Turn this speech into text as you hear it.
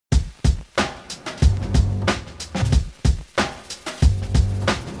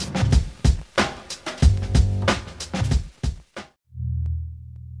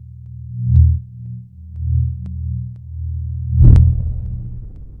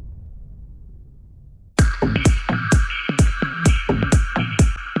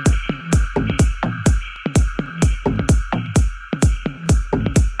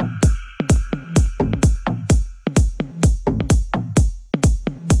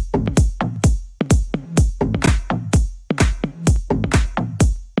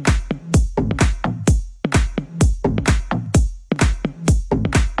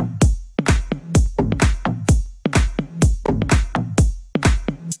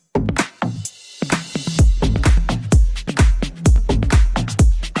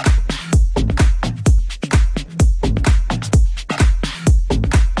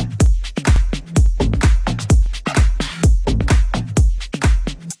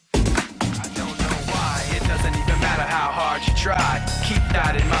tried. Keep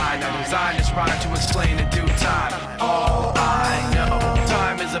that in mind. I designed this rhyme to explain in due time. All I know,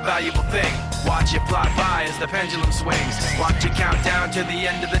 time is a valuable thing. Watch it fly by as the pendulum swings. Watch it count down to the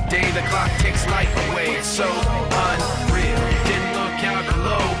end of the day. The clock takes life away. It's so unreal. Didn't look out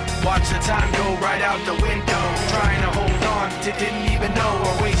below. Watch the time go right out the window. Trying to hold on to didn't even know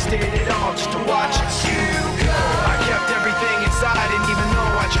or wasted it all just to watch you go. I kept everything inside, and even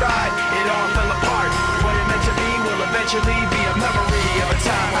though I tried, it all fell apart. What it meant to be will eventually be a memory of a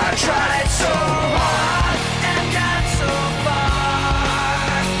time I tried so hard and got so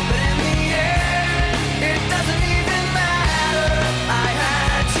far, but in the end, it doesn't even matter. I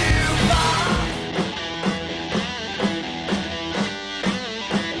had to fall.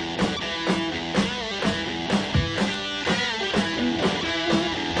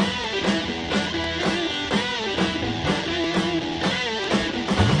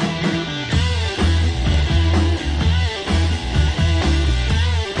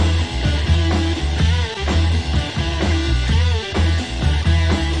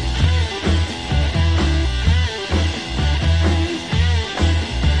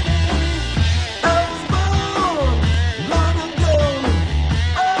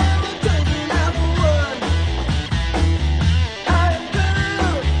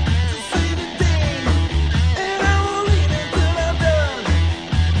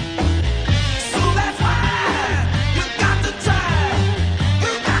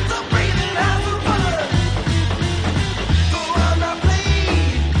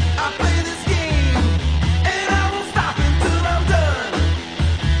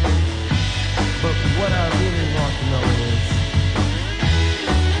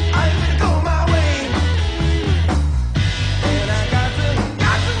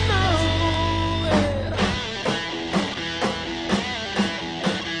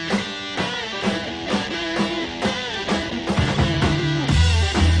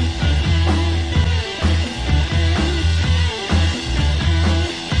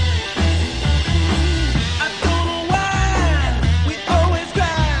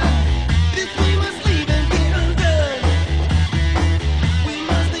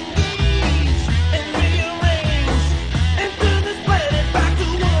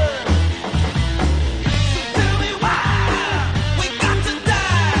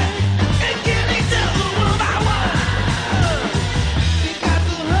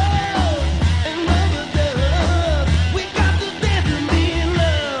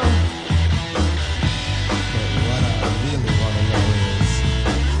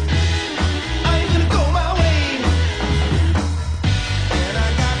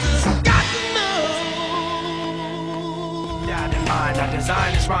 I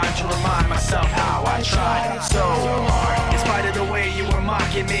designed this rhyme to remind myself how I tried so hard. In spite of the way you were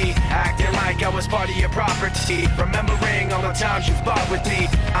mocking me, acting like I was part of your property, remembering all the times you fought with me,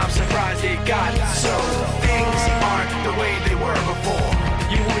 I'm surprised it got so. Things aren't the way they were before.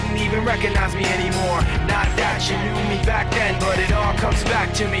 You wouldn't even recognize me anymore. Not that you knew me back then, but it all comes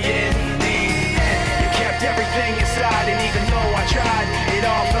back to me in the end. You kept everything inside, and even though I tried, it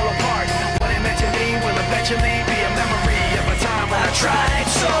all fell apart. What it meant to me will eventually